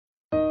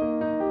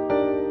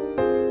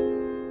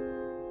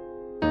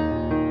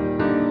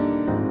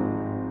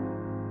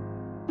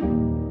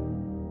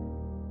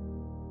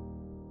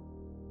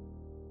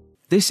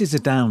This is a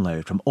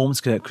download from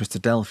Ormskirk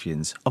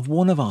Christadelphians of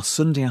one of our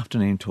Sunday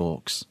afternoon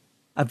talks.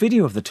 A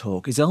video of the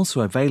talk is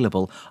also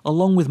available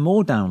along with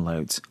more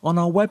downloads on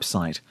our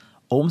website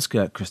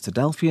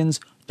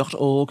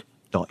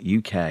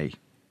ormskirkchristadelphians.org.uk.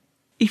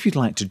 If you'd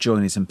like to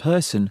join us in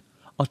person,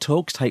 our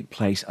talks take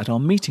place at our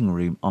meeting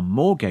room on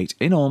Moorgate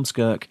in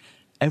Ormskirk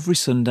every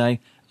Sunday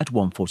at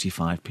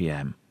 1:45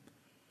 p.m.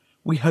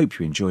 We hope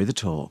you enjoy the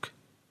talk.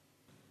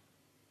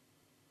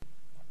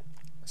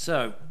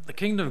 So, the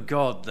kingdom of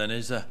God then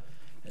is a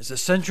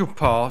central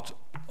part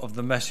of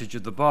the message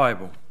of the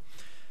Bible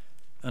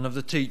and of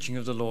the teaching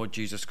of the Lord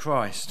Jesus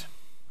Christ.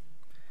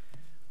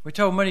 We're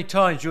told many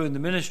times during the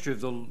ministry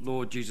of the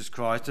Lord Jesus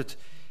Christ that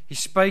he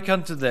spake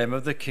unto them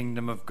of the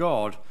kingdom of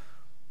God,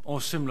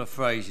 or similar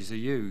phrases are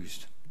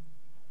used.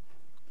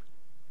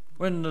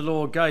 When the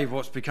Lord gave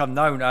what's become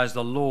known as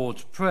the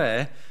Lord's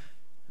Prayer,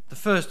 the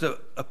first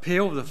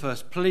appeal, the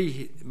first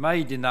plea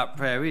made in that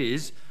prayer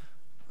is,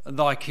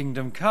 "Thy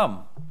kingdom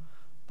come,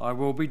 thy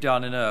will be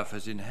done in earth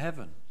as in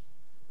heaven."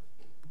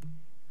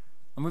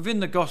 And within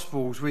the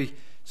Gospels we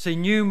see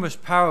numerous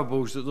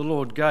parables that the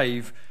Lord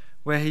gave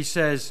where he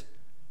says,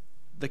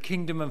 "The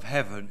kingdom of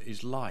heaven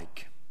is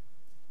like."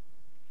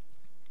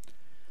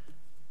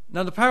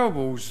 Now the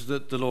parables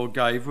that the Lord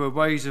gave were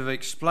ways of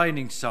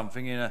explaining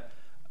something in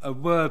a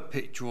word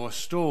picture or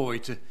story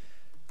to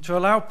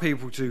allow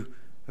people to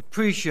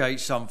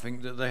appreciate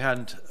something that they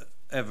hadn't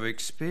ever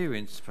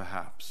experienced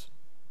perhaps.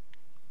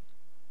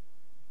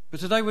 But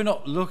today we're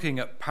not looking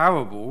at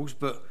parables,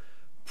 but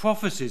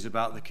prophecies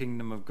about the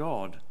kingdom of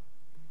God.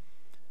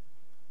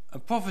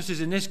 And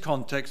prophecies in this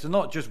context are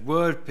not just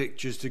word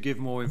pictures to give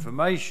more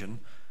information,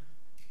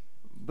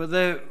 but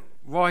they're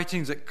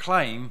writings that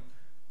claim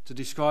to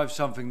describe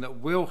something that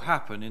will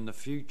happen in the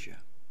future.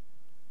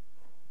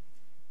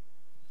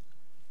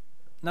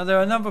 Now there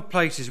are a number of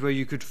places where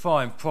you could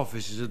find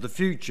prophecies of the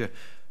future.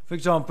 For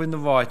example, in the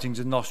writings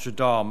of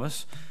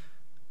Nostradamus.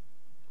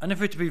 And if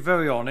we're to be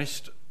very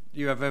honest,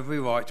 you have every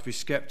right to be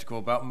sceptical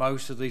about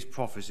most of these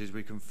prophecies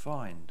we can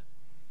find.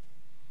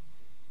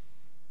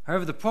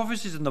 However, the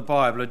prophecies in the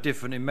Bible are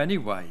different in many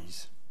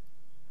ways.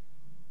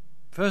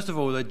 First of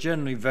all, they're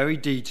generally very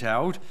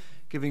detailed,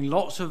 giving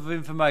lots of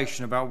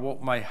information about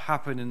what may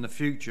happen in the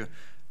future,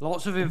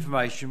 lots of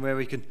information where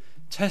we can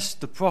test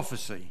the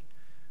prophecy,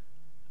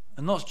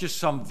 and not just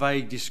some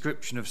vague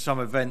description of some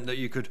event that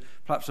you could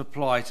perhaps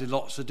apply to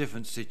lots of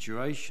different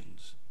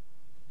situations.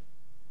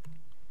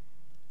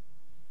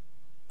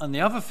 And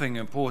the other thing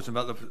important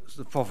about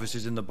the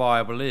prophecies in the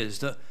Bible is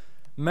that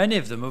many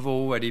of them have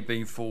already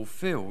been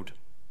fulfilled.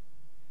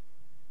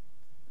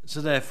 So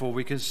therefore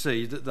we can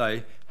see that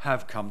they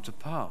have come to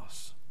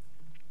pass.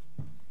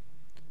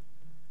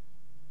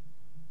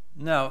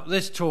 Now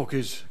this talk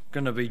is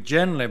going to be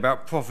generally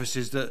about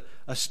prophecies that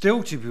are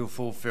still to be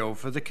fulfilled,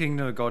 for the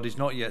kingdom of God is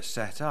not yet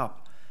set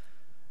up.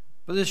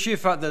 But the sheer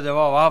fact that there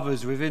are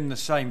others within the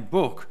same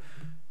book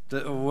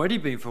that have already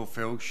been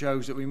fulfilled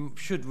shows that we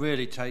should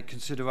really take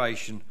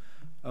consideration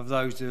of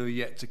those that are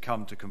yet to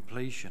come to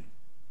completion.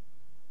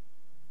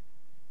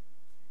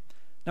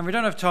 Now we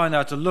don't have time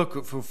now to look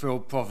at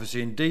fulfilled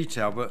prophecy in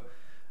detail, but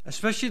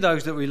especially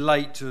those that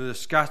relate to the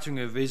scattering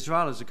of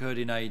Israel as occurred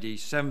in AD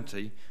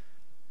 70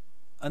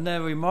 and their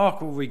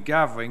remarkable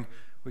regathering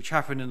which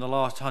happened in the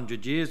last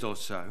 100 years or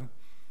so.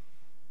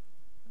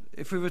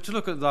 If we were to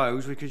look at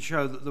those, we could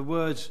show that the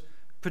words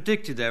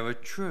predicted there are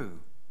true.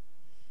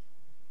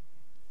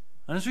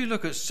 And as we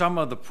look at some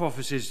of the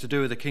prophecies to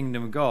do with the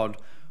kingdom of God,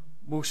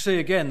 we'll see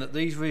again that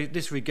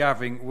this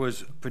regathering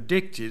was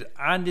predicted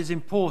and is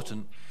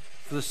important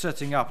for the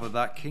setting up of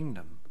that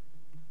kingdom.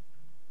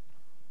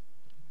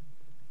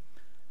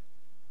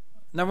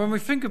 Now when we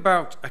think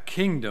about a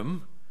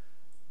kingdom,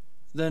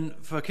 then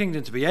for a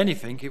kingdom to be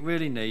anything, it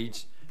really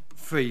needs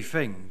three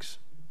things.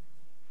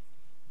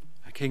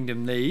 A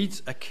kingdom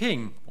needs a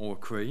king or a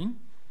queen.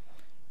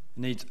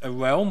 It needs a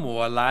realm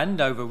or a land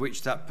over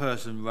which that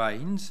person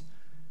reigns.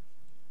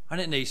 And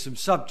it needs some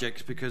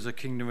subjects, because a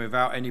kingdom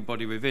without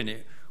anybody within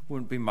it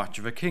wouldn't be much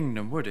of a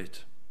kingdom, would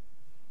it?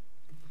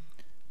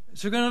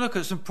 So we're going to look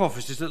at some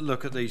prophecies that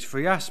look at these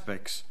three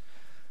aspects.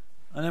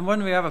 And then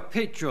when we have a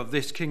picture of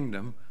this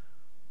kingdom,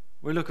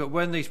 we look at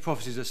when these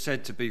prophecies are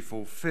said to be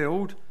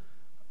fulfilled,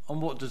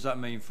 and what does that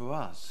mean for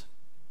us?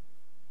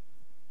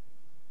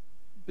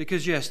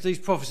 Because yes, these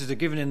prophecies are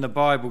given in the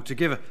Bible to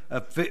give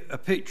a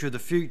picture of the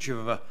future,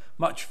 of a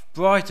much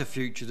brighter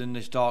future than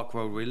this dark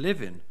world we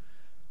live in.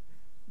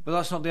 But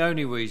that's not the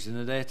only reason.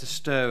 They're there to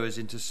stir us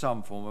into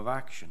some form of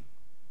action.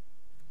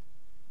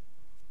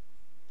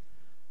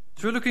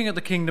 So we're looking at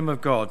the kingdom of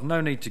God. No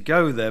need to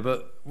go there,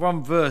 but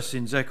one verse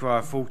in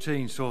Zechariah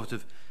 14 sort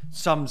of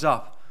sums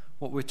up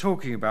what we're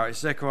talking about.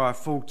 It's Zechariah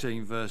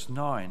 14 verse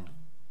 9.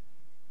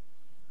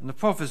 And the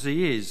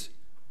prophecy is,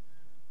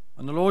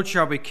 "And the Lord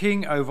shall be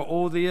king over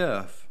all the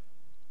earth.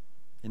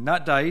 In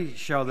that day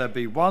shall there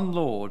be one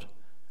Lord,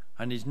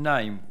 and his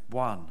name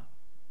one."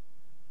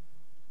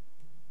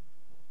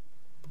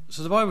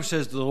 So the Bible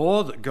says the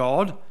Lord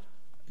God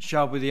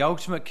shall be the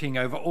ultimate king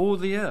over all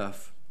the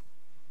earth.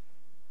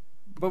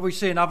 But we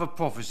see in other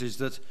prophecies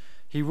that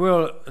he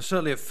will,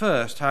 certainly at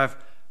first, have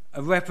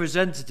a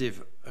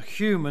representative, a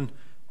human,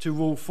 to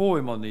rule for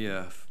him on the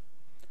earth.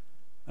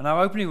 And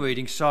our opening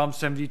reading, Psalm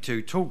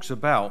 72, talks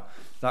about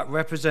that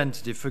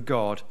representative for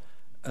God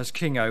as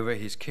king over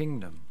his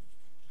kingdom.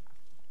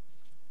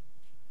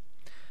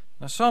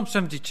 Now, Psalm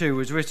 72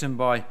 was written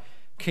by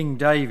King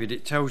David.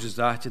 It tells us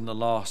that in the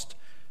last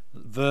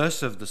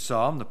verse of the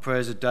psalm, the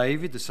prayers of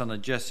David, the son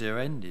of Jesse, are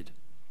ended.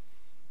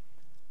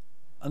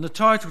 And the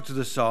title to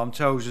the psalm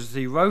tells us that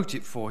he wrote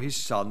it for his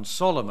son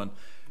Solomon,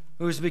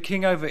 who was to be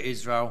king over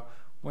Israel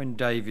when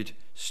David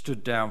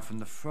stood down from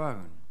the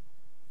throne.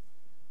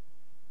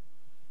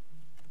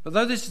 But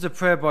though this is a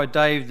prayer by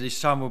David that his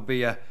son would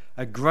be a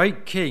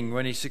great king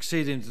when he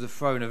succeeded him to the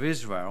throne of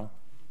Israel,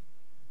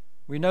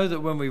 we know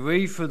that when we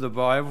read through the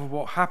Bible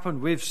what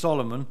happened with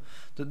Solomon,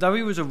 that though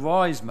he was a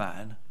wise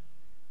man,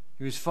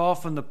 he was far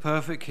from the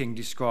perfect king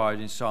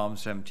described in Psalm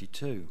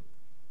 72.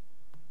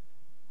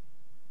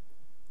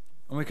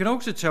 And we can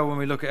also tell when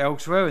we look at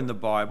elsewhere in the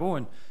Bible,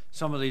 and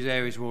some of these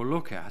areas we'll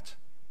look at,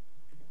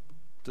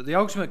 that the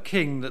ultimate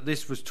king that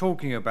this was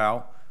talking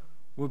about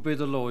would be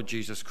the Lord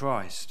Jesus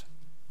Christ.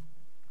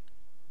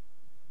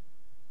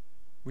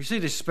 We see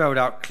this spelled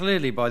out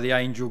clearly by the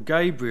angel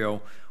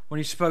Gabriel when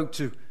he spoke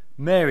to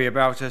Mary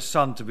about her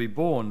son to be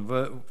born,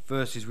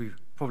 verses we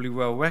probably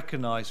well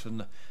recognise from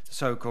the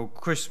so-called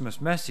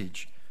Christmas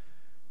message.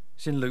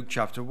 It's in Luke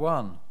chapter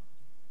 1.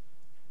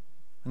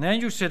 And the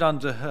angel said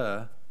unto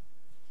her,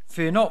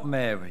 Fear not,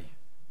 Mary,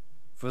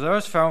 for thou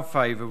hast found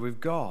favour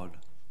with God.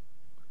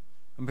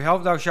 And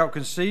behold, thou shalt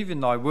conceive in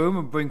thy womb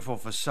and bring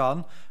forth a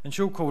son, and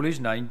shalt call his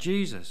name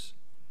Jesus.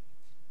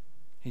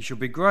 He shall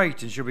be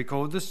great, and shall be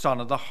called the Son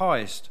of the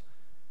Highest.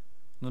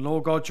 And the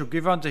Lord God shall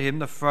give unto him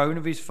the throne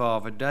of his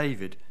father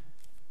David,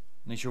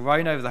 and he shall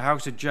reign over the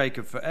house of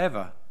Jacob for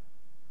ever,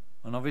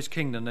 and of his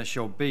kingdom there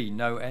shall be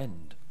no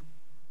end.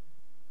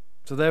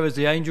 So there, as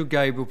the angel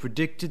Gabriel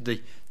predicted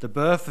the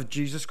birth of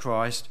Jesus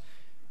Christ,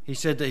 he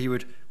said that he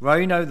would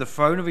reign over the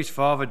throne of his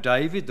father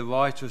David, the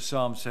writer of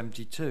Psalm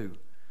 72,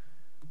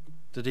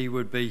 that he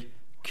would be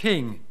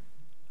king,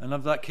 and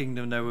of that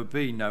kingdom there would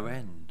be no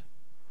end.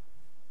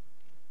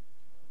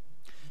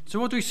 So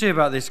what do we see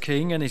about this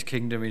king and his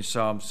kingdom in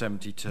Psalm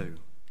 72?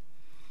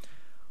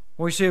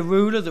 Well, we see a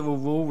ruler that will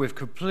rule with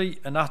complete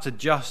and utter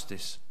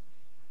justice,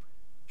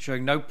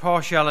 showing no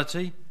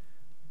partiality,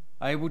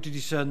 able to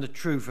discern the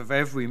truth of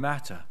every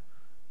matter.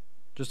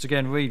 Just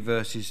again read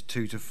verses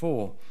 2 to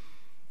 4.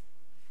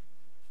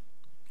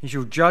 He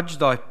shall judge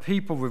thy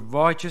people with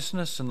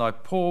righteousness and thy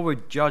poor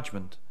with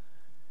judgment.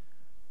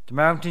 The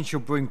mountains shall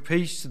bring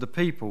peace to the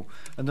people,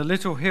 and the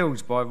little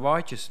hills by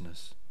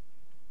righteousness.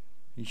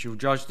 He shall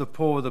judge the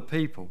poor of the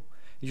people.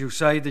 He shall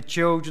save the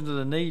children of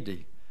the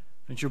needy,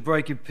 and shall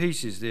break in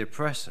pieces the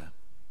oppressor.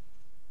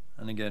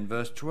 And again,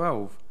 verse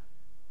 12.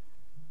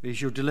 He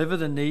shall deliver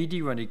the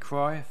needy when he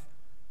crieth,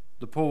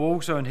 the poor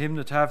also and him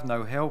that have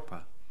no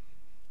helper.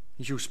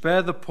 He shall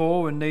spare the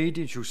poor and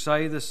needy, and shall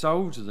save the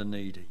souls of the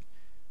needy.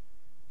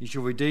 He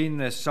shall redeem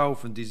their soul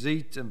from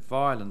deceit and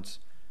violence,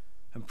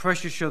 and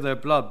precious shall their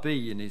blood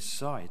be in his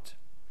sight.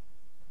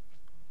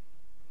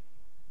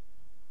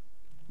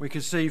 We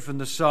can see from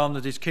the psalm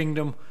that his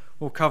kingdom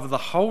will cover the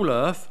whole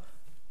earth,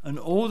 and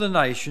all the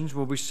nations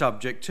will be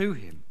subject to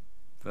him.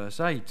 Verse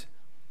 8.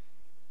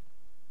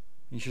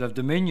 He shall have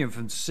dominion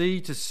from sea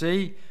to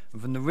sea,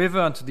 and from the river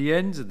unto the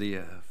ends of the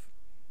earth.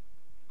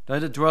 They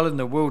that dwell in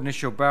the wilderness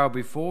shall bow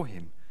before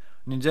him,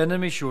 and his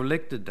enemies shall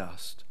lick the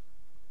dust.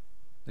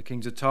 The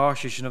kings of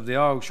Tarshish and of the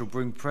isles shall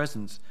bring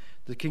presents.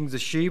 The kings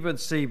of Sheba and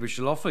Seba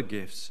shall offer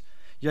gifts.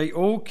 Yea,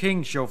 all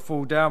kings shall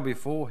fall down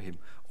before him.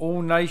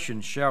 All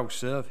nations shall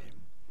serve him.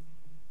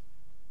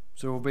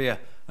 So he will be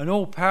an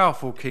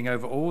all-powerful king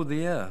over all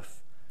the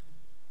earth.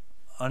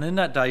 And in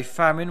that day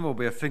famine will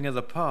be a thing of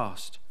the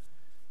past.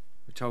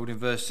 We're told in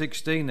verse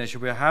 16, there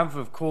shall be a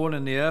handful of corn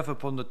in the earth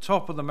upon the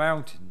top of the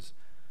mountains.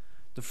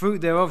 The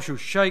fruit thereof shall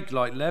shake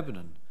like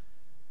Lebanon.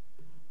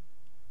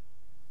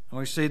 And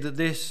we see that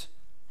this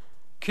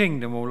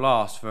kingdom will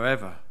last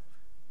forever.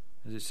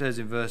 As it says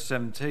in verse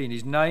 17,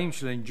 his name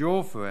shall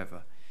endure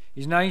forever.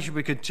 His name shall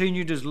be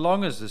continued as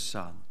long as the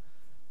sun.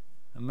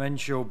 And men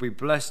shall be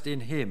blessed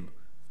in him.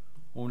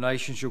 All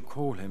nations shall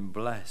call him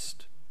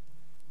blessed.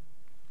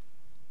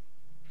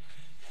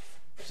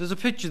 So there's a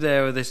picture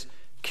there of this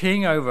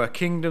king over a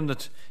kingdom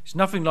that is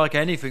nothing like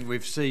anything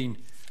we've seen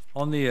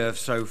on the earth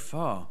so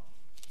far.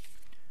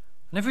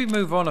 And if we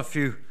move on a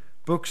few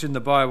books in the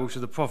Bible to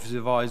the prophecy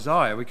of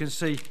Isaiah, we can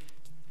see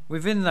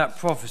within that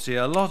prophecy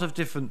a lot of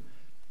different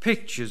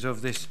pictures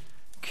of this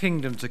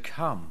kingdom to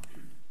come.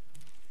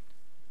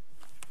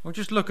 We'll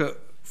just look at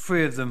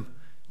three of them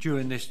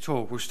during this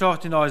talk. We'll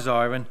start in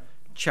Isaiah and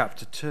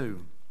chapter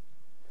 2.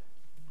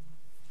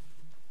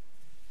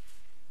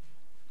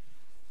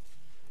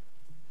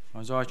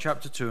 Isaiah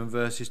chapter 2 and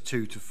verses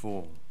 2 to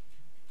 4.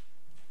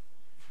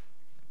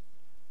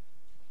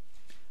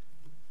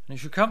 And it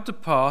shall come to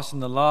pass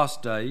in the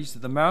last days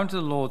that the mount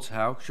of the Lord's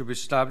house shall be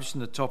established in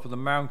the top of the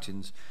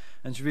mountains,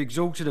 and shall be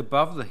exalted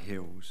above the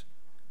hills,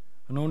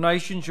 and all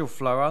nations shall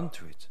flow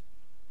unto it.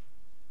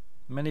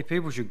 Many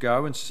people should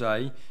go and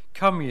say,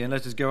 "Come ye, and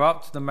let us go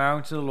up to the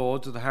mountain of the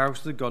Lord, to the house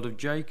of the God of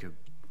Jacob.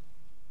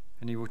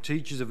 And he will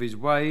teach us of his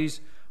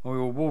ways, and we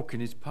will walk in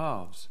his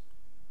paths.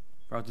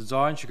 For out of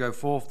Zion shall go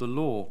forth the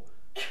law,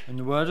 and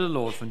the word of the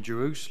Lord from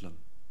Jerusalem.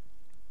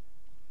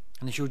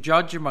 And he shall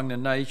judge among the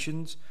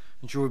nations,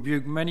 and shall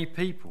rebuke many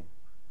people.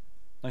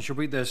 They shall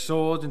beat their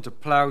swords into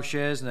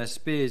plowshares, and their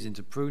spears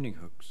into pruning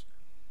hooks.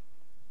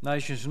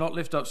 Nation shall not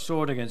lift up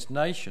sword against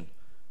nation,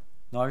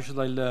 neither shall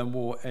they learn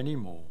war any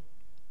more."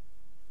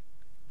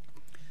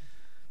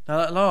 Now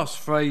that last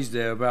phrase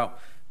there about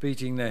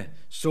beating their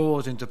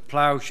swords into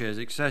plowshares,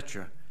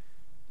 etc.,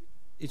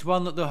 it's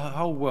one that the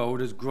whole world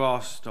has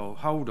grasped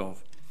hold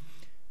of.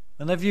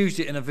 And they've used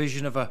it in a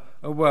vision of a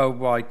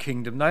worldwide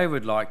kingdom they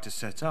would like to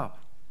set up.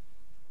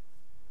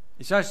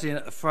 It's actually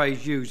a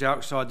phrase used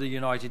outside the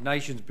United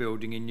Nations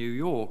building in New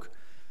York.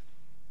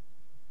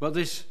 But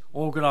this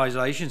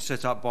organisation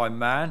set up by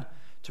man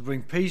to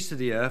bring peace to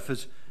the earth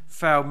has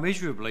failed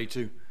miserably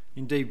to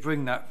indeed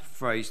bring that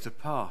phrase to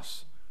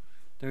pass.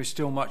 There is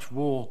still much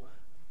war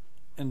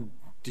and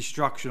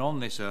destruction on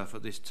this earth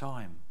at this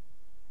time.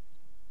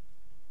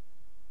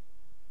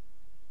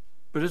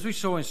 But as we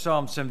saw in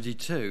Psalm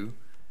 72,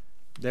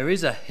 there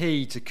is a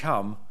He to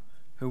come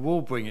who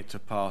will bring it to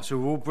pass, who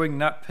will bring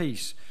that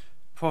peace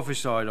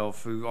prophesied of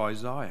through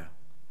Isaiah.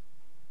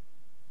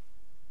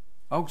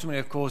 Ultimately,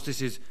 of course,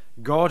 this is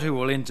God who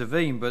will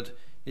intervene, but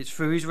it's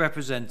through his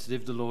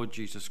representative, the Lord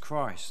Jesus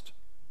Christ.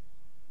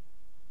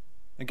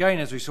 Again,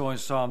 as we saw in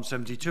Psalm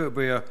 72, it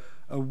will be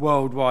a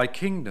worldwide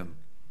kingdom,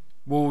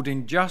 ruled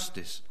in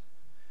justice,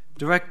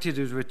 directed,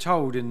 as we're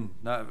told in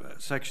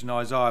that section of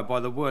Isaiah, by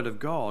the word of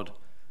God,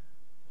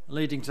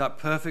 leading to that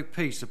perfect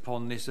peace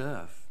upon this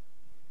earth.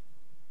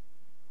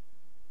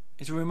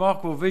 It's a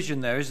remarkable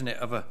vision there, isn't it,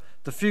 of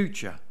the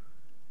future,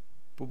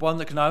 but one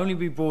that can only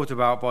be brought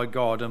about by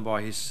God and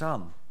by his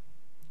Son.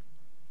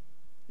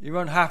 It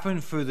won't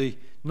happen through the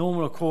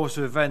normal course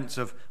of events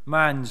of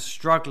man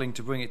struggling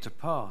to bring it to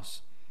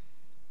pass.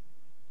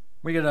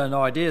 We get an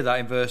idea of that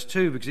in verse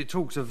 2 because it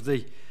talks of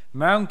the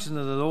mountain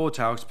of the Lord's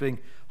house being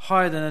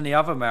higher than any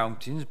other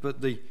mountains, but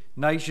the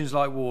nations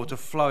like water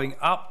flowing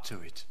up to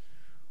it.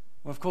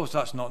 Well, of course,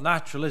 that's not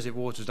natural, is it?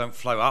 Waters don't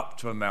flow up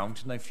to a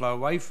mountain, they flow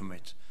away from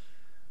it.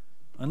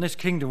 And this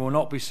kingdom will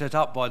not be set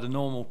up by the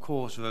normal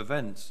course of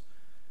events,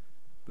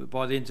 but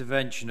by the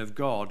intervention of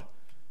God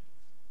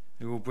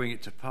who will bring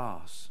it to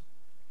pass.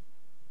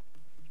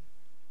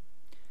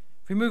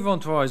 If we move on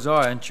to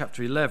Isaiah in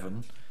chapter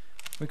 11,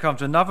 we come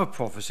to another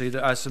prophecy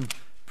that has some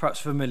perhaps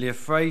familiar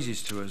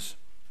phrases to us.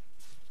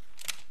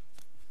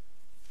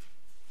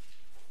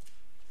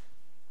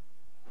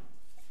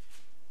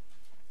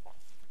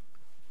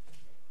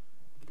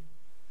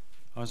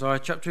 Isaiah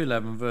chapter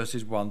 11,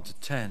 verses 1 to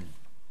 10.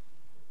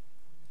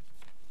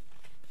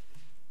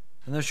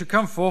 "And there shall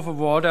come forth a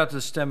rod out of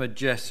the stem of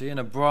Jesse, and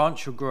a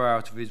branch shall grow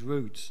out of his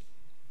roots.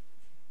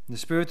 And the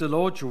Spirit of the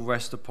Lord shall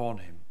rest upon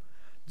him,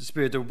 the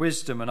Spirit of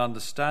wisdom and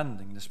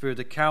understanding, the Spirit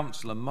of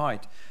counsel and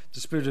might, the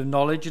Spirit of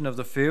knowledge and of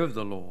the fear of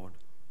the Lord.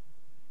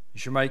 He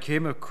shall make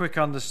him of quick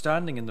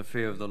understanding in the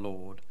fear of the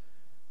Lord.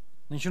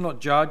 And he shall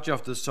not judge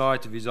after the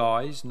sight of his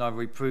eyes, neither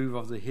reprove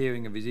of the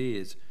hearing of his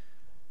ears.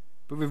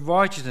 But with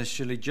righteousness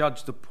shall he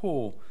judge the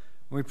poor,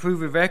 and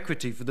reprove with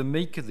equity for the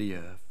meek of the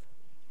earth.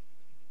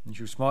 And he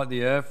shall smite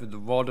the earth with the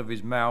rod of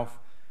his mouth,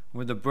 and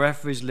with the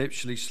breath of his lips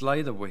shall he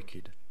slay the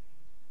wicked.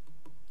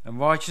 And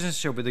righteousness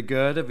shall be the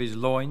girdle of his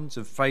loins,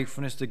 and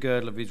faithfulness the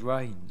girdle of his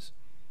reins.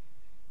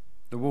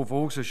 The wolf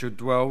also shall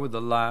dwell with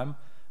the lamb,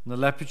 and the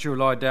leopard shall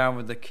lie down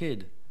with the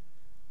kid.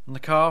 And the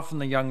calf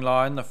and the young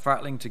lion, the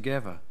fatling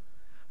together,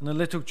 and the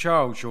little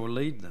child shall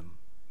lead them.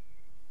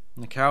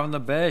 And the cow and the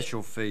bear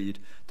shall feed,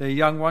 their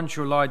young ones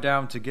shall lie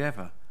down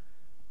together.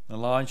 The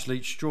lion shall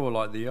eat straw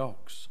like the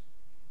ox.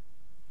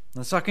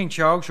 And the sucking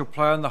child shall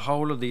play on the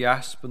hole of the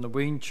asp, and the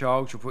weaned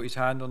child shall put his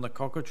hand on the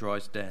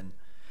cockatrice den.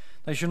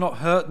 They shall not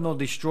hurt nor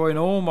destroy in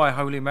all my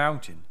holy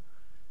mountain.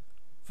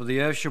 For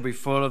the earth shall be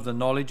full of the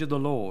knowledge of the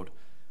Lord,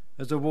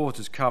 as the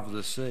waters cover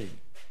the sea.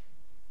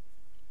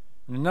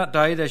 And in that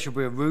day there shall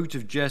be a root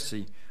of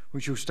Jesse,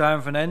 which shall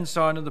stand for an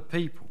ensign of the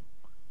people.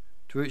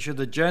 To it shall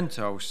the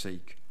Gentiles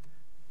seek,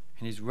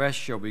 and his rest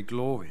shall be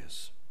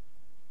glorious."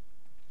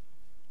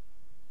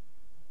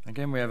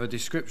 Again, we have a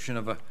description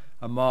of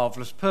a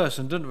marvellous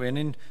person, don't we? And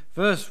in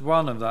verse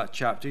 1 of that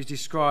chapter, he's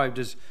described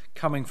as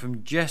coming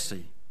from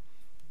Jesse.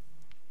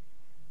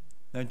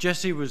 Now,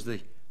 Jesse was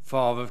the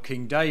father of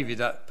King David,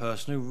 that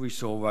person who we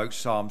saw wrote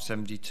Psalm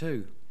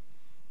 72.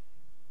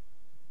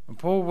 And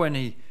Paul, when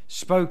he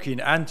spoke in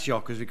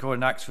Antioch, as we call it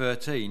in Acts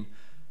 13,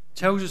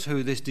 tells us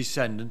who this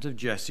descendant of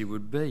Jesse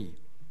would be.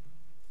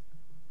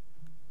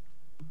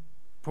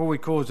 Paul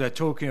recalls they're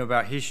talking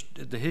about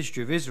the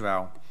history of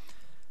Israel.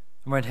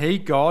 And when he,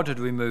 God, had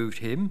removed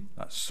him,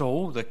 that's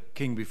Saul, the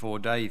king before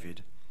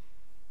David,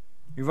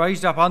 he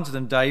raised up unto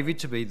them David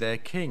to be their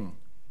king,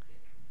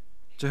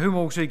 to whom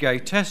also he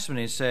gave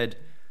testimony and said,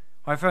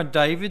 I found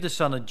David the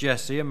son of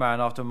Jesse, a man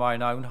after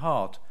mine own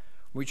heart,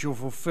 which will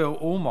fulfill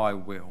all my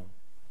will.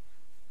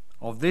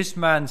 of this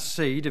man's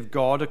seed of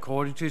God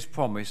according to his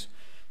promise,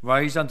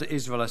 raised unto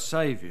Israel a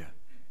Saviour,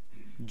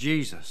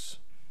 Jesus.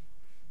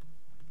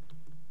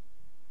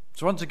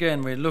 So once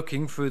again we're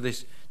looking through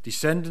this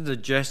descendant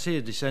of Jesse,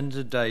 a descendant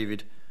of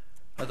David,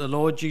 at the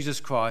Lord Jesus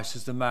Christ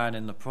as the man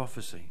in the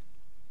prophecy.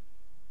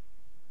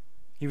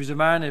 He was a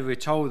man, as we're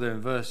told there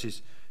in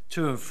verses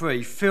 2 and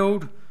 3,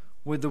 filled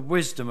with the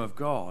wisdom of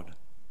God.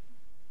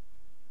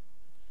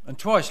 And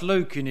twice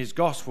Luke in his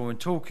gospel, when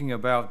talking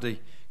about the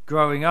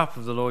growing up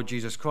of the Lord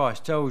Jesus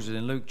Christ, tells us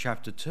in Luke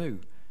chapter 2,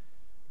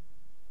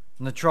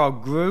 and the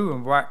child grew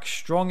and waxed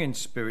strong in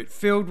spirit,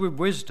 filled with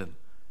wisdom,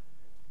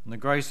 and the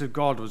grace of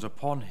God was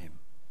upon him.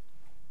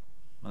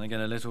 And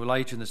again a little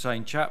later in the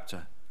same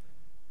chapter,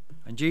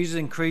 and Jesus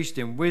increased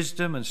in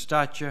wisdom and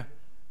stature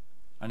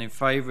and in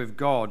favour of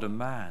God and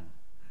man.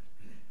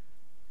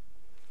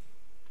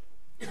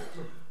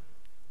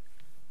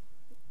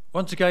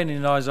 Once again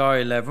in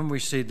Isaiah 11 we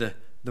see the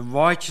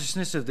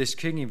righteousness of this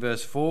king in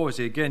verse 4 as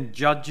he again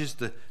judges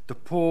the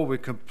poor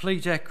with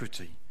complete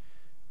equity.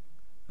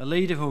 A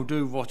leader who will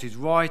do what is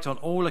right on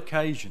all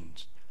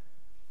occasions,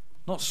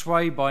 not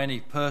swayed by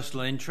any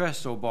personal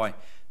interest or by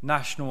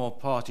national or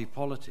party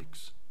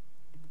politics.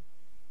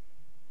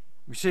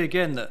 We see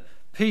again that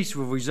peace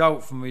will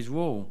result from his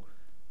rule,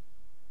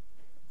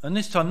 and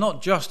this time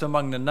not just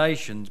among the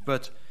nations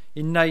but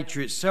in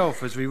nature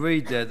itself, as we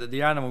read there that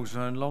the animals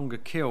no longer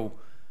kill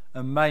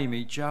and maim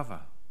each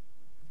other.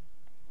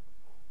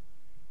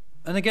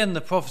 And again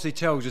the prophecy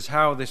tells us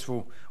how this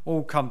will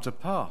all come to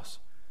pass.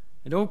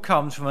 It all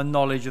comes from a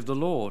knowledge of the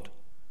Lord,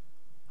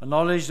 a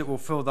knowledge that will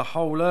fill the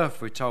whole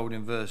earth, we're told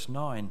in verse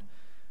 9.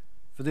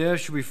 For the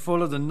earth shall be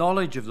full of the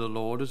knowledge of the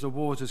Lord as the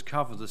waters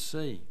cover the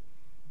sea.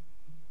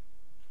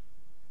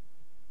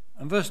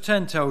 And verse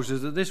 10 tells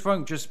us that this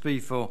won't just be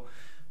for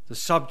the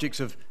subjects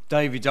of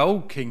David's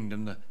old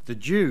kingdom, the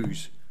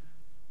Jews,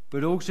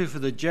 but also for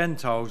the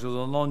Gentiles or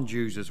the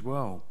non-Jews as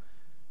well.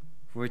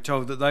 For we're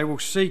told that they will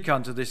seek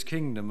unto this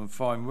kingdom and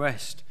find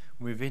rest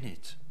within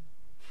it.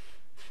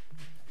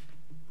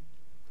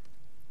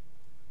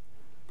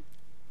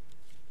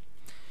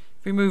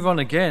 If we move on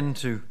again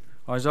to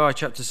Isaiah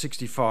chapter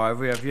 65,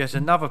 we have yet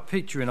another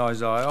picture in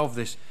Isaiah of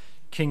this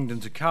kingdom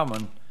to come,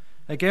 and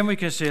again we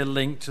can see a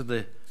link to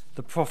the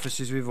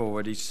prophecies we've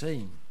already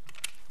seen.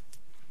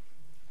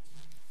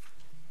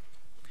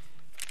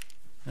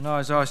 In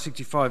Isaiah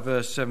 65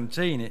 verse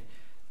 17, it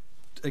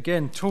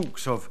again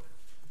talks of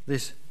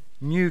this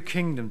new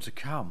kingdom to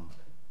come.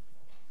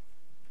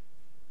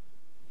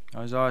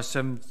 Isaiah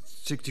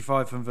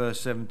 65 from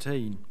verse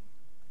 17.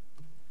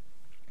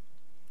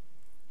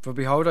 For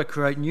behold, I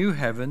create new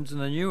heavens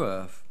and a new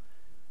earth,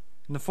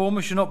 and the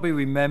former shall not be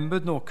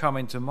remembered nor come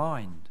into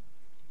mind.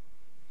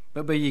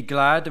 But be ye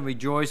glad and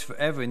rejoice for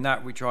ever in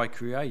that which I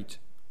create.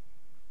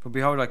 For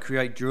behold, I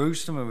create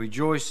Jerusalem a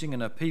rejoicing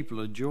and a people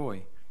of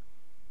joy.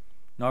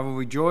 And I will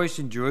rejoice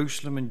in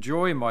Jerusalem and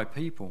joy in my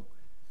people.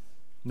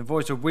 And the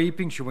voice of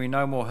weeping shall be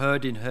no more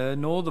heard in her,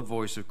 nor the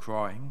voice of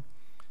crying.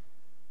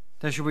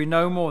 There shall be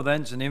no more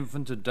thence an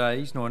infant of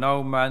days, nor an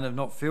old man that have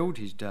not filled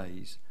his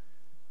days.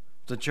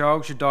 The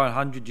child shall die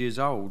 100 years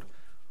old,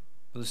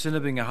 but the sinner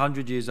being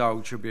 100 years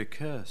old shall be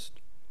accursed.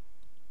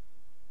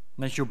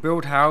 And they shall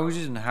build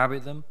houses and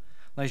inhabit them.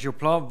 They shall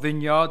plant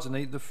vineyards and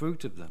eat the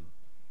fruit of them.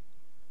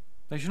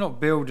 They shall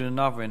not build and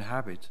another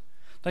inhabit.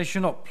 They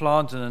shall not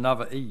plant and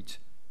another eat.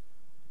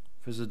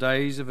 For as the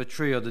days of a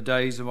tree are the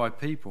days of my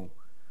people,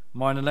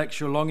 mine elect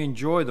shall long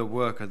enjoy the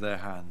work of their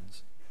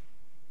hands.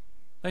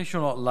 They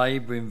shall not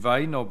labour in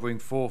vain nor bring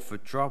forth for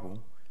trouble.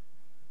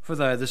 For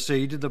they are the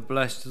seed of the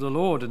blessed of the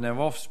Lord, and their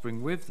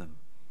offspring with them.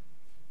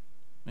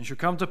 And it shall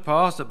come to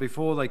pass that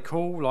before they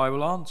call, I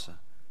will answer.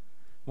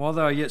 While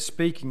they are yet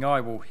speaking,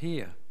 I will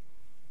hear.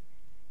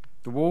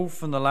 The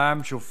wolf and the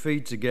lamb shall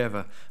feed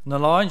together, and the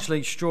lion shall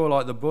eat straw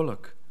like the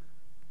bullock,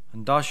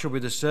 and dust shall be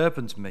the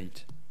serpent's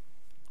meat.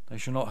 They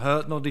shall not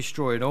hurt nor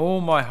destroy in all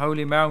my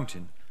holy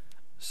mountain,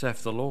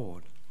 saith the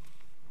Lord.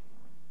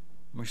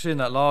 We see in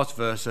that last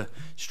verse a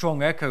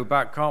strong echo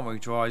back, can't we,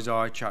 to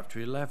Isaiah chapter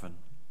 11.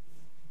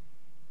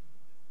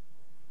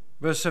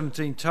 Verse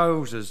 17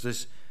 tells us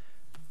this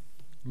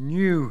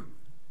new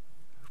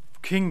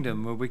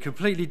kingdom will be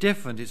completely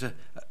different. It's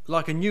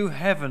like a new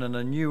heaven and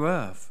a new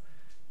earth,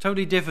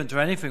 totally different to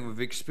anything we've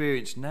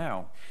experienced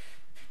now.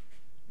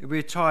 It will be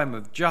a time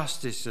of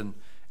justice and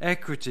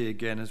equity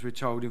again, as we're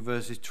told in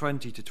verses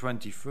 20 to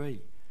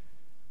 23.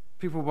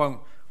 People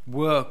won't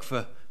work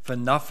for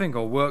nothing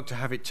or work to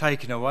have it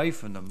taken away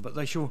from them, but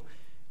they shall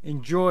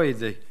enjoy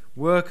the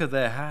work of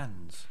their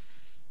hands.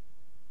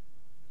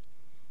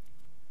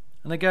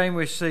 And again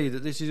we see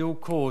that this is all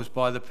caused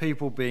by the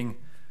people being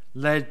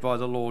led by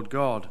the Lord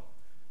God.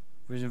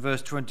 Whereas in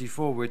verse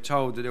 24 we're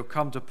told that it will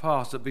come to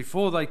pass that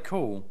before they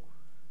call,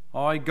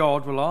 I,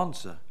 God, will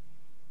answer.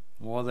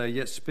 While they're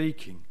yet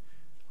speaking,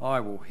 I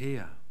will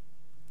hear.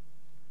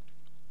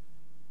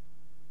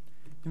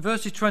 In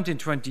verses 20 and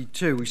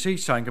 22 we see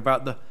something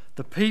about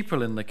the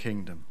people in the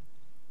kingdom.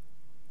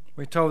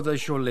 We're told they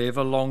shall live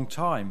a long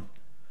time,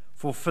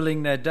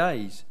 fulfilling their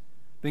days,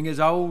 being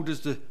as old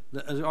as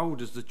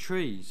the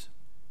trees.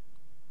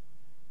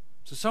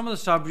 So some of the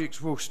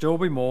subjects will still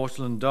be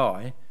mortal and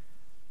die,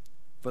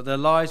 but their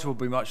lives will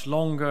be much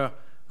longer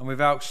and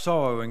without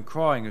sorrow and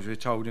crying, as we're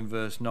told in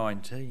verse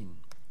 19.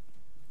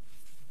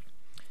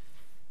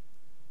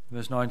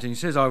 Verse 19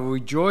 says, I will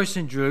rejoice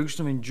in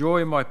Jerusalem, in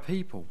joy in my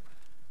people.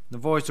 The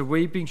voice of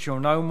weeping shall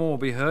no more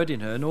be heard in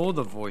her, nor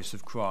the voice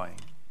of crying.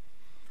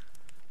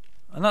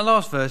 And that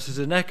last verse is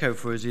an echo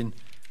for us in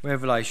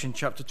Revelation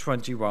chapter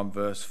 21,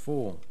 verse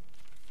 4.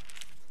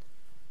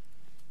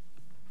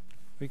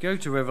 We go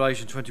to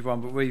Revelation 21,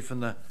 but read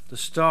from the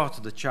start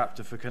of the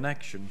chapter for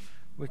connection.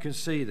 We can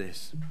see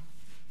this.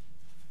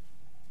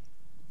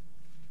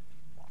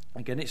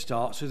 Again, it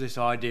starts with this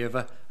idea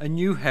of a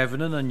new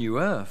heaven and a new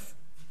earth.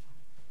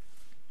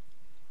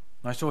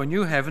 I saw a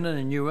new heaven and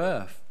a new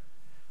earth.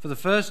 For the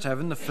first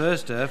heaven, the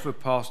first earth were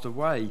passed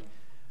away,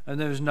 and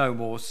there was no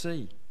more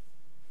sea.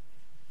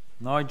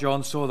 And I,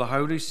 John, saw the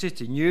holy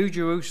city, New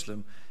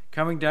Jerusalem,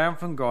 coming down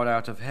from God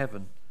out of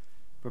heaven,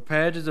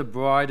 prepared as a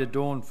bride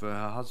adorned for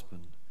her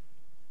husband.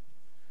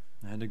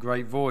 I heard a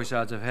great voice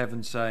out of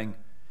heaven saying,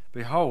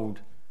 Behold,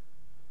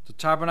 the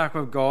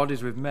tabernacle of God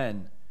is with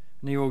men,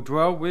 and he will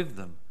dwell with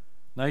them.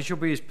 And they shall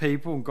be his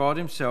people, and God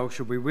himself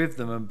shall be with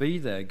them and be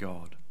their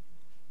God.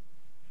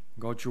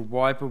 God shall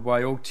wipe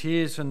away all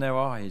tears from their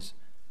eyes.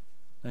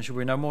 There shall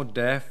be no more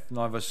death,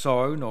 neither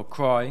sorrow nor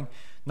crying,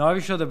 neither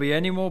shall there be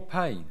any more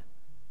pain,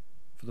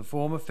 for the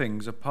former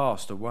things are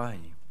passed away.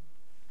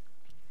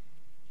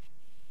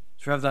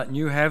 So we have that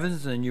new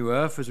heavens and a new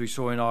earth, as we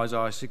saw in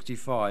Isaiah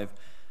 65,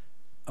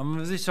 and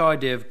with this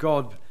idea of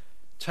God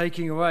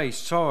taking away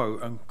sorrow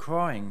and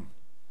crying.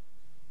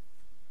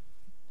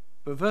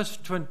 But verse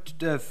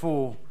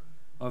 24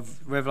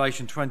 of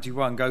Revelation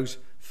 21 goes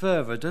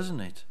further, doesn't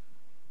it?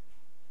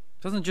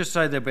 It doesn't just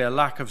say there'll be a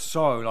lack of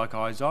sorrow like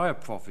Isaiah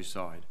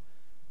prophesied,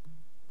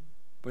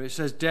 but it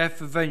says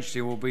death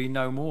eventually will be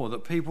no more,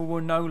 that people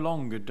will no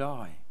longer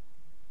die.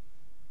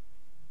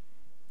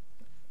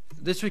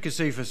 This we can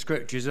see from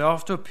scriptures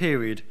after a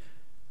period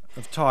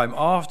of time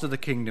after the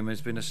kingdom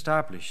has been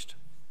established.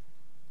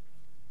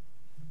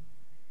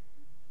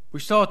 We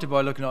started by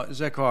looking at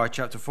Zechariah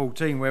chapter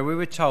 14, where we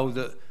were told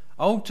that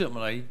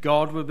ultimately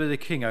God would be the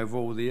king over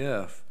all the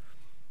earth.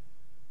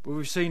 But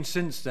we've seen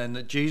since then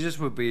that Jesus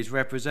would be his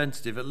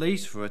representative, at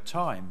least for a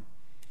time.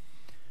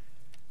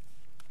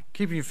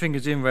 Keeping your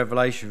fingers in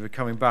Revelation, we're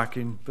coming back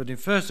in, but in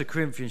 1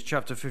 Corinthians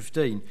chapter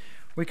 15,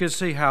 we can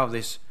see how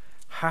this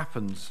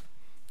happens,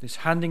 this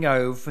handing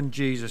over from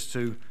Jesus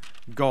to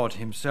God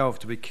himself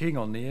to be king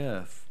on the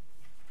earth.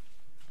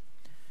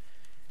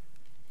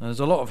 And there's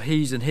a lot of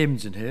he's and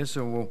hymns in here,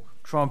 so we'll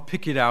try and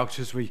pick it out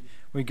as we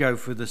go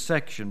through the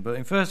section. But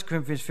in 1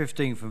 Corinthians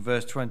 15 from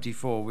verse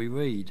 24 we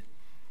read,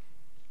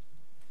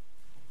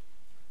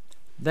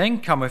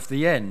 Then cometh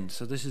the end.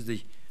 So this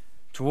is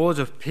towards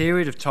a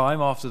period of time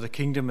after the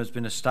kingdom has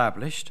been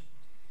established,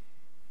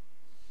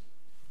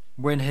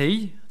 when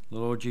he, the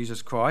Lord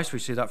Jesus Christ, we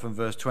see that from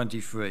verse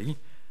 23,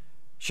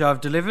 shall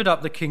have delivered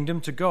up the kingdom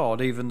to God,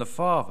 even the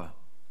Father,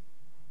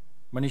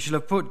 when he shall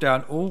have put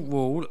down all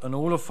rule and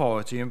all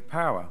authority and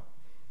power.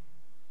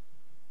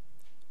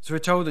 So we're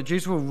told that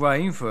Jesus will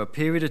reign for a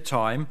period of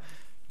time,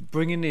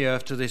 bringing the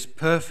earth to this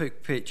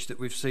perfect pitch that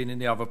we've seen in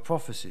the other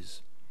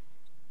prophecies.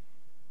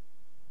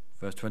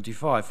 Verse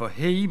 25, For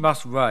he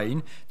must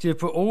reign till he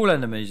put all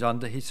enemies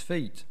under his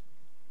feet.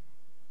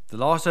 The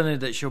last enemy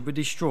that shall be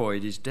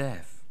destroyed is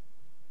death.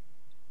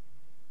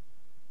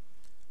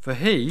 For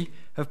he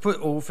hath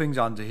put all things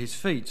under his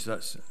feet. So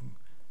that's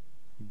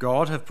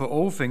God hath put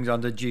all things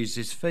under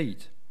Jesus'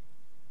 feet.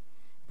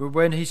 But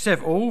when he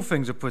saith all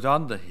things are put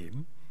under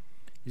him,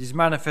 it is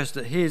manifest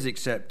that he is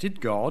accepted,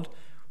 God,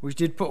 which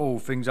did put all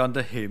things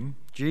under him,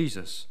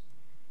 Jesus.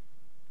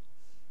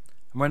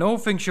 And when all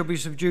things shall be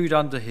subdued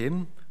under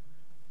him,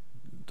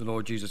 the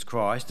Lord Jesus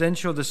Christ, then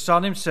shall the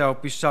Son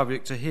himself be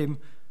subject to him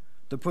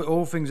that put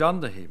all things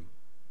under him,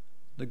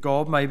 that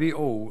God may be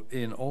all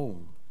in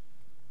all.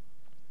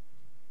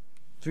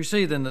 So we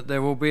see then that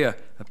there will be a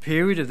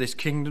period of this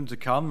kingdom to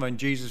come when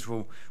Jesus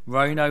will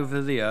reign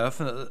over the earth,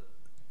 and at the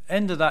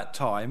end of that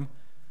time,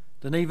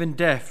 then even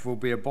death will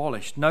be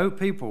abolished. No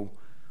people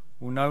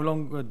will no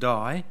longer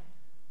die,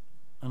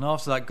 and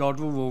after that God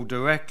will rule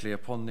directly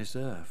upon this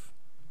earth.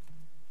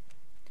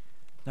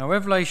 Now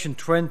Revelation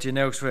 20 and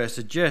elsewhere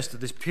suggests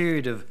that this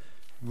period of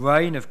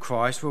reign of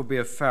Christ will be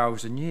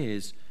 1,000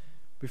 years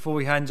before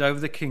he hands over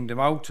the kingdom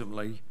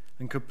ultimately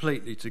and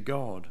completely to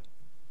God.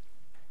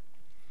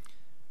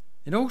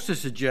 It also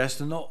suggests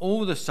that not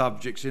all the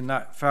subjects in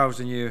that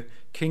 1,000-year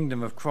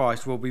kingdom of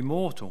Christ will be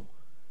mortal.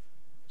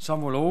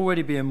 Some will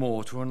already be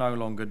immortal and no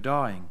longer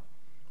dying.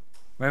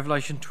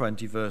 Revelation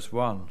 20 verse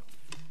 1.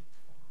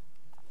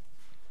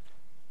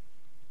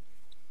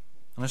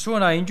 And I saw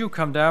an angel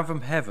come down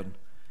from heaven,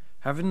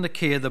 having the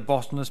key of the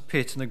bottomless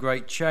pit and a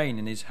great chain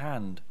in his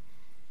hand.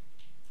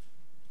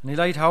 And he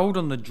laid hold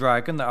on the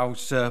dragon, the old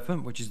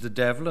serpent, which is the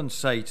devil and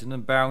Satan,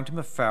 and bound him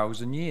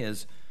 1,000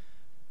 years,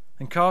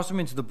 and cast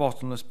him into the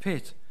bottomless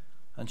pit,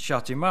 and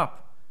shut him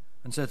up,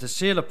 and set a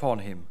seal upon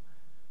him,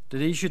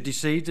 that he should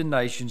deceive the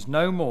nations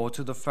no more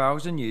till the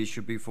 1,000 years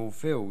should be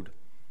fulfilled.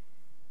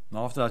 And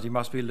after that he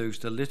must be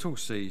loosed a little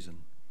season.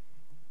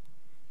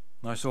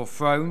 And I saw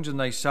thrones, and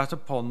they sat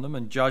upon them,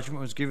 and judgment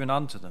was given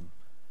unto them.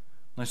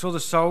 And I saw the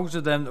souls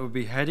of them that were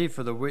beheaded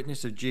for the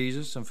witness of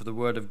Jesus and for the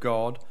word of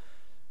God,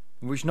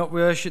 and which not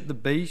worshipped the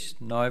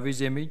beast, neither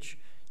his image,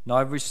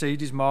 neither received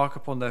his mark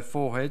upon their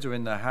foreheads or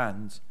in their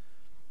hands.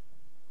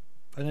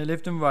 And they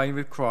lived and reigned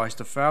with Christ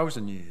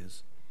 1,000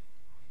 years.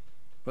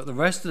 But the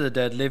rest of the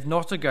dead lived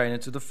not again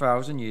until the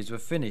 1,000 years were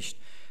finished.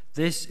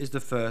 This is the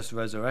first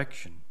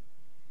resurrection.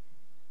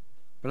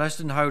 Blessed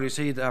and holy is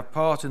he that hath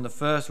part in the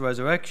first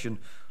resurrection.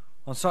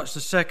 On such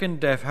the second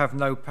death have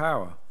no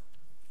power,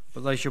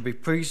 but they shall be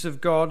priests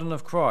of God and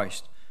of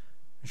Christ,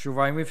 and shall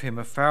reign with him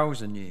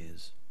 1,000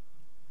 years.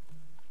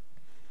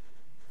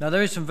 Now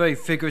there is some very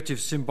figurative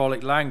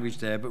symbolic language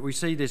there, but we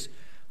see this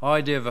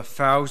idea of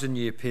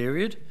 1,000-year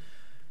period,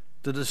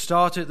 that at the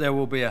start of it there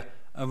will be a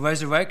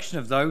resurrection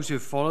of those who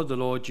have followed the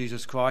Lord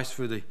Jesus Christ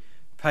through the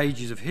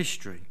pages of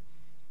history,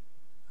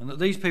 and that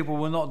these people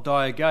will not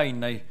die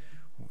again. It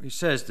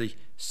says the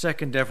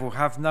second death will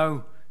have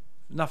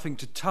nothing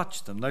to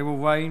touch them. They will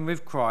reign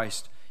with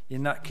Christ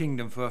in that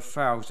kingdom for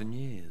 1,000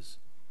 years.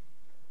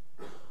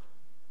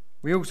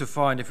 We also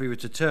find, if we were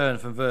to turn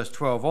from verse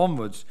 12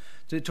 onwards,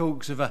 that it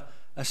talks of a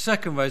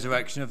second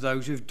resurrection of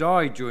those who have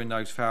died during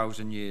those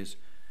 1,000 years,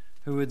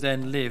 who would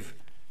then live,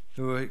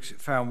 who are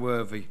found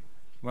worthy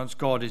once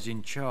God is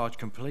in charge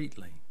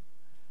completely.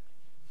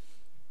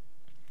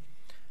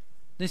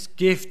 This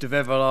gift of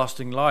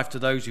everlasting life to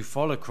those who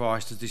follow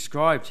Christ, as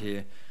described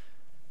here,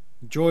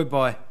 enjoyed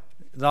by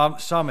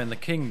some in the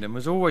kingdom,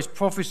 was always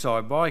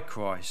prophesied by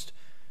Christ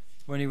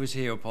when he was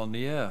here upon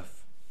the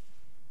earth.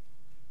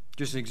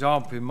 Just an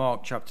example, in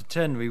Mark chapter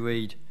 10 we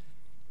read,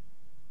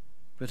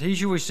 "But he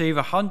shall receive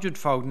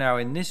 100-fold now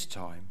in this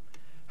time,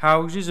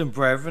 houses and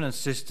brethren and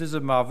sisters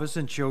and mothers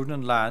and children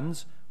and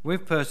lands,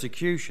 with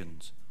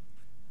persecutions,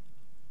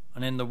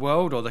 and in the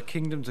world or the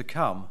kingdom to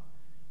come,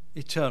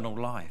 eternal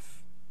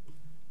life."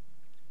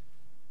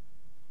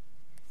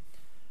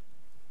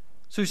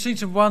 So we've seen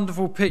some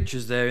wonderful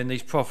pictures there in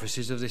these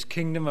prophecies of this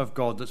kingdom of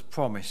God that's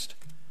promised.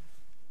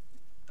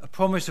 A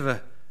promise of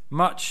a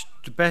much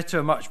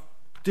better, much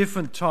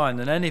different time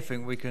than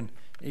anything we can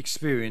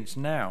experience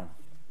now.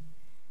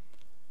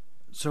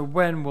 So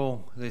when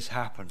will this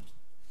happen?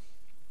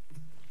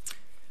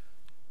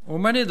 Well,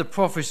 many of the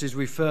prophecies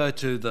refer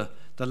to the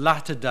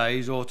latter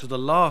days or to the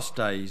last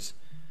days,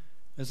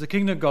 as the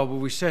kingdom of God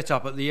will be set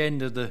up at the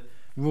end of the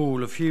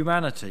rule of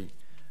humanity,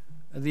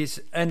 at the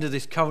end of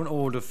this current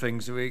order of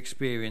things that we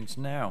experience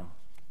now.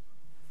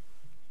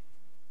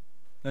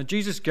 Now,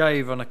 Jesus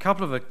gave on a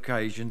couple of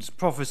occasions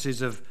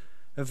prophecies of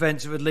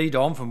events that would lead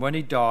on from when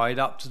he died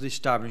up to the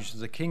establishment of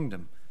the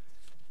kingdom.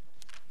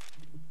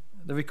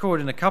 They're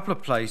recorded in a couple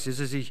of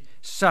places as he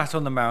sat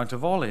on the Mount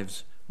of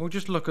Olives. We'll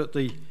just look at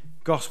the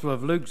Gospel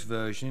of Luke's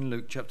version in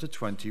Luke chapter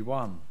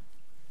 21.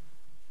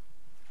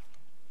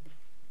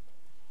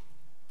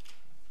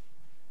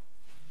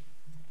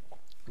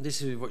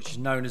 This is what is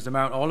known as the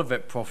Mount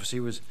Olivet prophecy,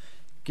 was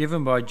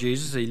given by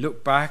Jesus. He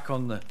looked back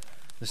on the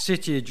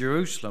city of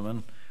Jerusalem,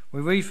 and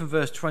we read from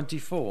verse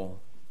 24.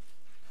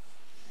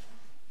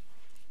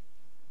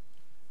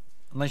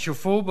 "And they shall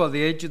fall by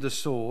the edge of the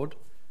sword,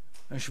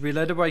 and shall be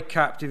led away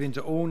captive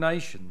into all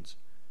nations.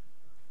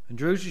 And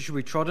Jerusalem shall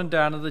be trodden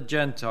down of the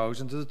Gentiles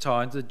until the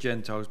times of the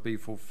Gentiles be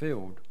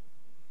fulfilled.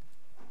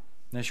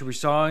 And there shall be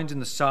signs in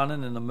the sun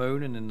and in the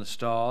moon and in the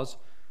stars.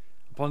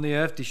 Upon the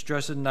earth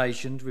distress of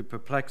nations with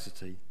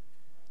perplexity,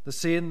 the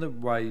sea and the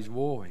waves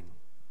warring.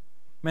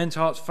 Men's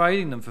hearts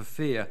failing them for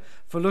fear,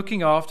 for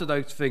looking after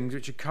those things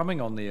which are coming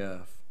on the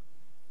earth.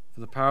 For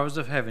the powers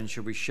of heaven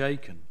shall be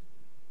shaken.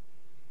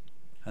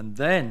 And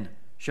then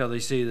shall they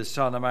see the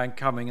Son of Man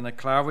coming in a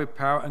cloud with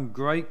power and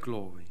great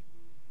glory.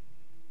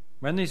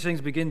 When these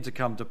things begin to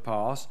come to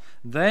pass,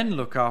 then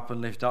look up and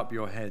lift up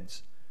your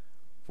heads,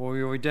 for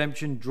your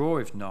redemption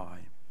draweth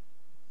nigh."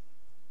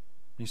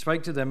 He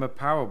spake to them a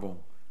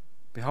parable.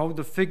 "Behold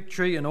the fig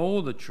tree and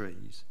all the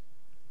trees.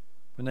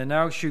 When they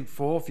now shoot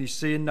forth, ye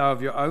see and know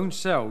of your own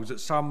selves that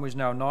summer is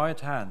now nigh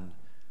at hand.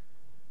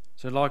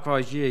 So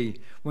likewise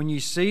ye, when ye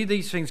see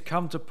these things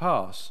come to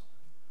pass,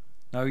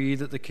 know ye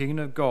that the kingdom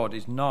of God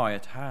is nigh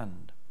at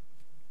hand."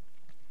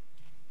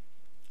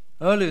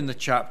 Earlier in the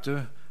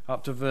chapter,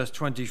 up to verse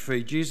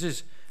 23,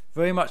 Jesus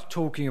very much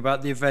talking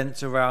about the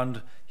events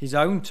around his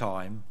own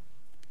time,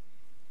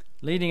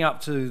 leading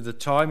up to the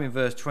time in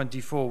verse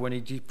 24 when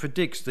he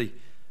predicts the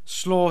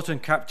slaughter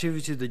and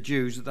captivity of the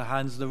Jews at the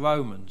hands of the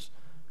Romans,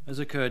 as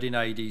occurred in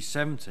AD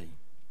 70.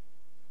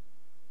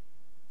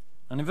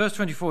 And in verse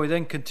 24 he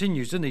then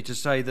continues, doesn't he, to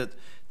say that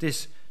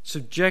this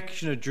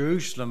subjection of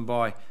Jerusalem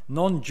by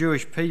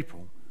non-Jewish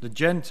people, the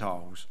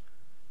Gentiles,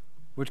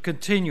 would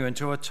continue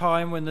until a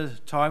time when the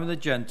time of the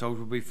Gentiles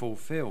would be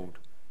fulfilled.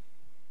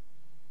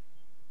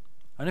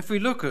 And if we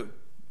look at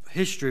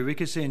history, we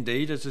can see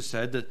indeed, as I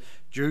said, that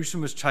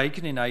Jerusalem was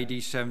taken in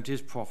AD 70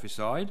 as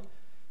prophesied,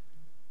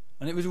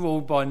 and it was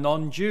ruled by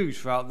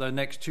non-Jews throughout the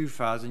next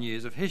 2,000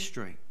 years of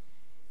history.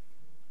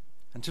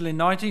 Until in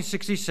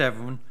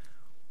 1967,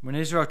 when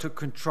Israel took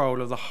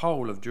control of the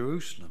whole of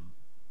Jerusalem.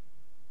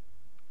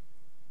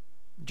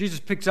 Jesus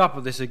picks up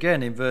on this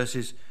again in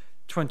verses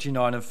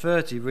 29 and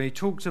 30 when he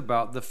talks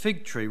about the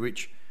fig tree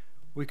which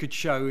we could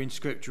show in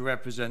Scripture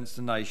represents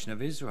the nation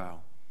of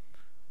Israel.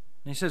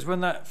 And he says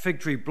when that fig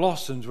tree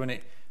blossoms, when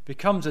it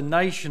becomes a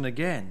nation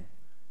again,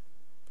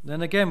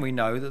 then again we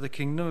know that the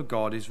kingdom of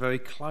God is very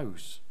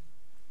close.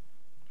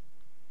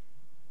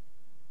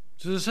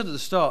 So as I said at the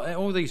start,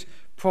 all these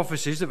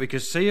prophecies that we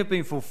could see have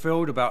been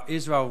fulfilled about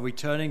Israel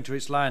returning to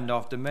its land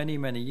after many,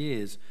 many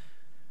years.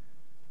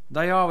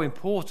 They are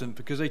important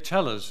because they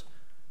tell us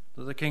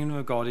that the kingdom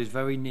of God is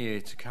very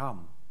near to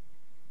come.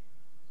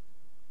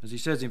 As he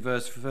says in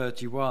verse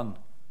 31,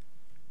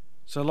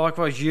 so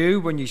likewise you,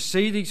 when you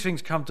see these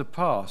things come to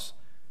pass,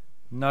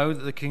 know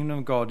that the kingdom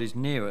of God is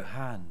near at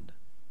hand.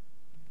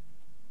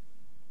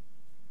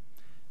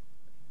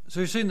 So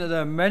we've seen that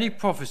there are many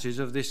prophecies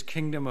of this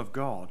kingdom of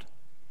God.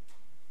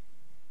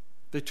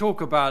 They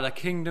talk about a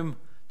kingdom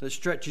that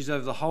stretches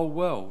over the whole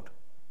world,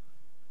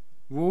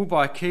 ruled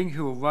by a king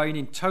who will reign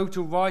in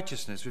total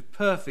righteousness with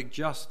perfect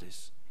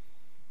justice.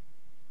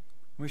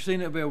 We've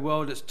seen it be a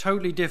world that's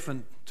totally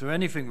different to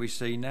anything we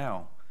see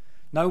now.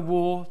 No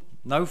war,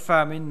 no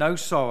famine, no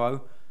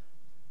sorrow,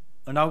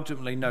 and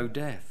ultimately no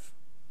death.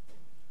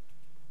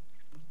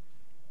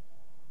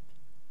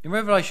 In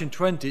Revelation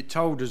 20 it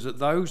told us that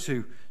those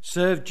who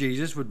served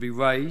Jesus would be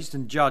raised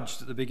and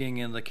judged at the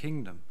beginning of the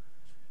kingdom,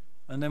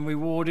 and then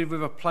rewarded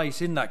with a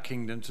place in that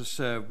kingdom to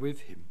serve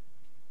with him.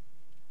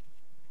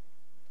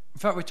 In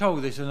fact, we're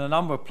told this in a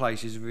number of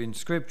places in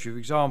Scripture. For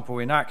example,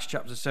 in Acts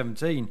chapter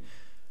 17,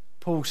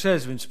 Paul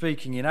says when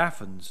speaking in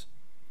Athens,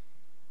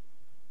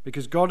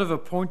 because God have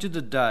appointed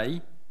a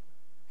day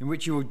in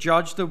which he will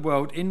judge the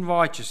world in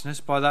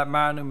righteousness by that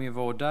man whom he have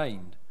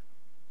ordained,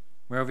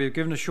 whereof he have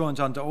given assurance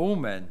unto all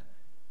men,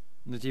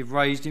 and that he have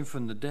raised him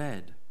from the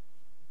dead.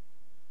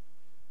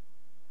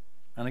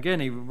 And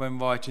again, when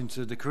writing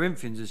to the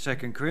Corinthians, in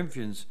 2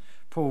 Corinthians,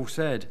 Paul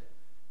said,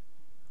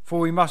 for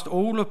we must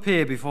all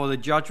appear before the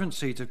judgment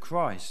seat of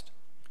Christ,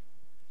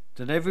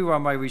 that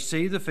everyone may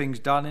receive the things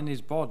done in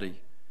his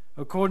body,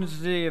 according to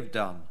they have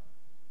done,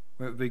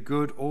 whether it be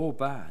good or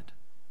bad.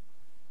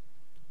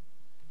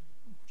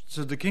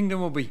 So the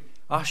kingdom will be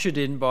ushered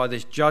in by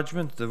this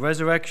judgment, the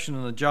resurrection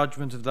and the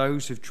judgment of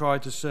those who've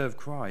tried to serve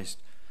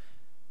Christ.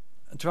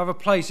 And to have a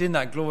place in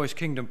that glorious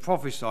kingdom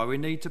prophesied, we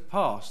need to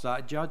pass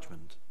that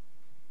judgment.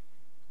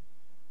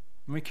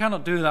 And we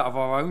cannot do that of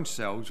our own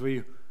selves.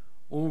 We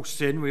all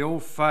sin, we all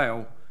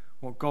fail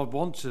what God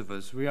wants of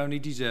us. We only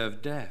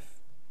deserve death.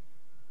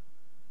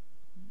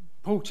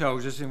 Paul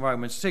tells us in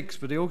Romans 6,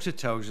 but he also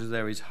tells us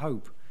there is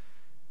hope.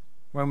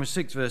 Romans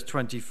 6 verse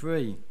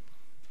 23,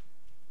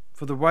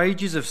 for the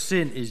wages of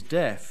sin is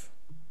death,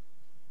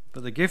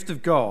 but the gift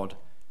of God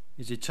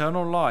is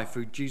eternal life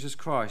through Jesus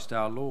Christ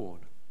our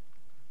Lord.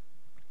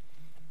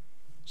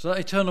 So that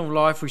eternal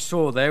life we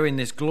saw there in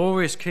this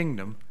glorious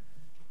kingdom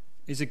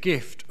is a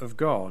gift of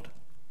God,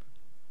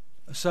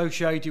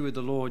 associated with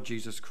the Lord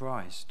Jesus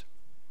Christ.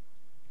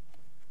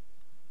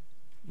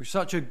 With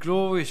such a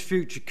glorious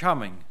future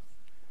coming,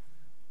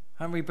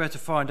 hadn't we better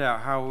find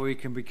out how we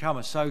can become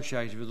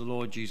associated with the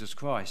Lord Jesus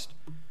Christ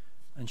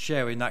and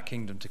share in that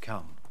kingdom to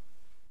come?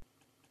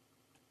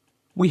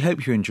 We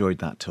hope you enjoyed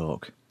that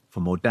talk.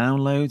 For more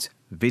downloads,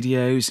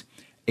 videos,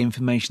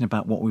 information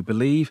about what we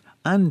believe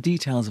and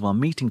details of our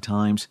meeting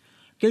times,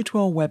 go to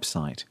our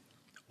website,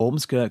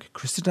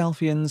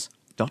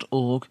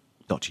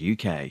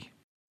 ormskirkchristadelphians.org.uk.